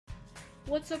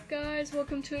What's up guys,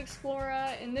 welcome to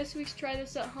Explora. In this week's Try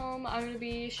This at Home, I'm going to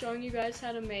be showing you guys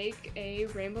how to make a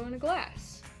rainbow in a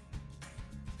glass.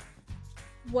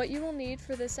 What you will need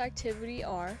for this activity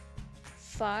are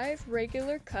 5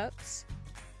 regular cups,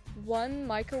 1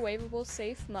 microwavable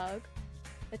safe mug,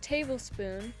 a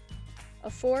tablespoon, a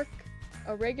fork,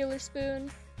 a regular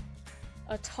spoon,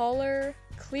 a taller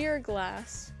clear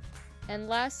glass, and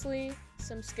lastly,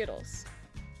 some Skittles.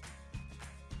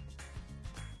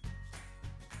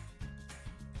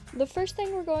 The first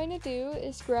thing we're going to do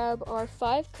is grab our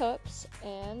 5 cups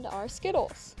and our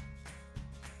Skittles.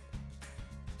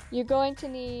 You're going to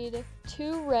need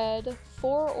 2 red,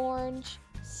 4 orange,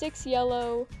 6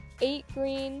 yellow, 8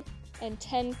 green, and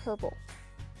 10 purple.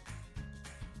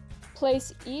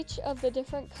 Place each of the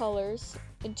different colors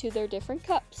into their different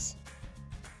cups.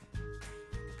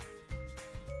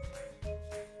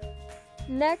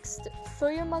 Next,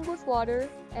 fill your mug with water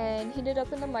and heat it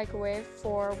up in the microwave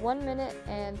for 1 minute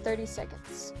and 30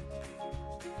 seconds.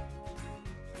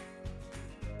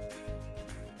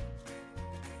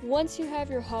 Once you have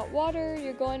your hot water,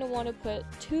 you're going to want to put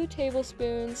 2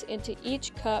 tablespoons into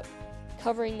each cup,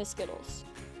 covering the Skittles.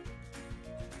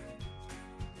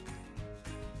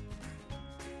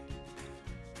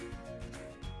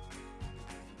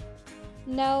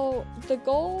 Now, the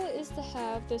goal is to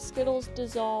have the Skittles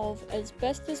dissolve as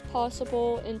best as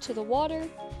possible into the water,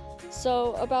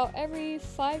 so about every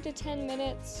 5 to 10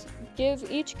 minutes,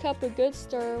 give each cup a good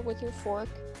stir with your fork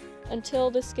until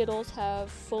the Skittles have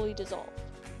fully dissolved.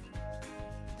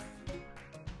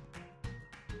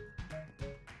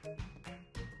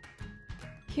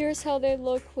 Here's how they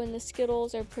look when the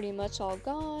Skittles are pretty much all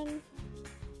gone.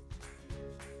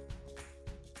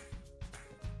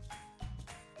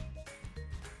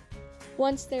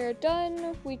 Once they are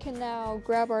done, we can now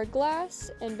grab our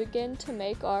glass and begin to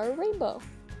make our rainbow.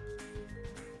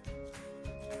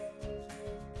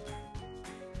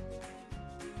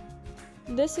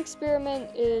 This experiment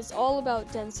is all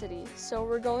about density, so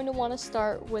we're going to want to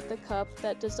start with the cup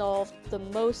that dissolved the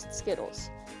most Skittles,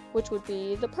 which would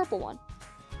be the purple one,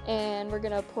 and we're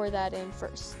going to pour that in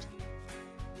first.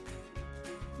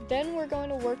 Then we're going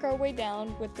to work our way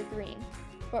down with the green.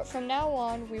 But from now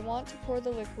on, we want to pour the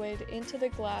liquid into the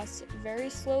glass very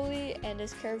slowly and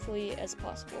as carefully as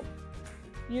possible.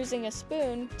 Using a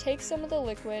spoon, take some of the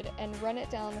liquid and run it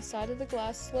down the side of the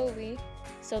glass slowly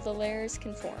so the layers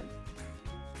can form.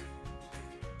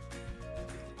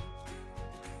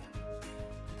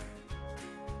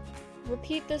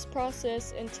 Repeat this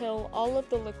process until all of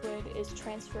the liquid is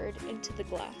transferred into the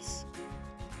glass.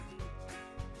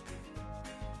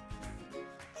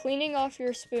 Cleaning off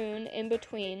your spoon in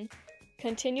between,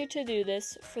 continue to do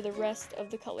this for the rest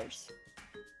of the colors.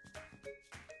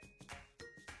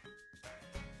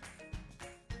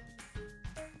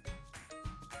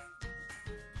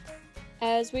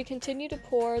 As we continue to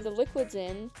pour the liquids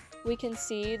in, we can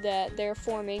see that they're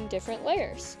forming different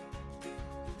layers.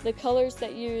 The colors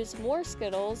that use more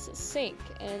Skittles sink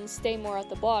and stay more at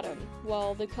the bottom,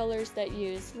 while the colors that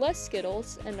use less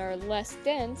Skittles and are less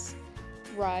dense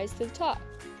rise to the top.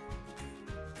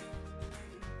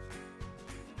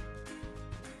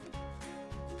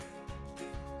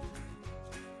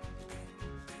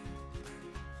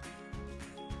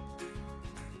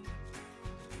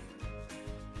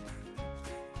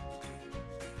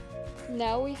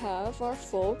 Now we have our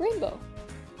full rainbow.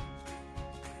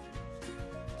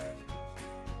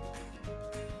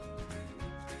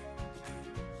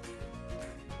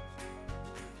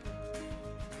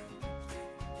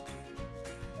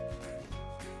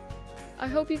 I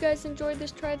hope you guys enjoyed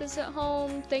this Try This at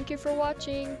Home. Thank you for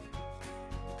watching.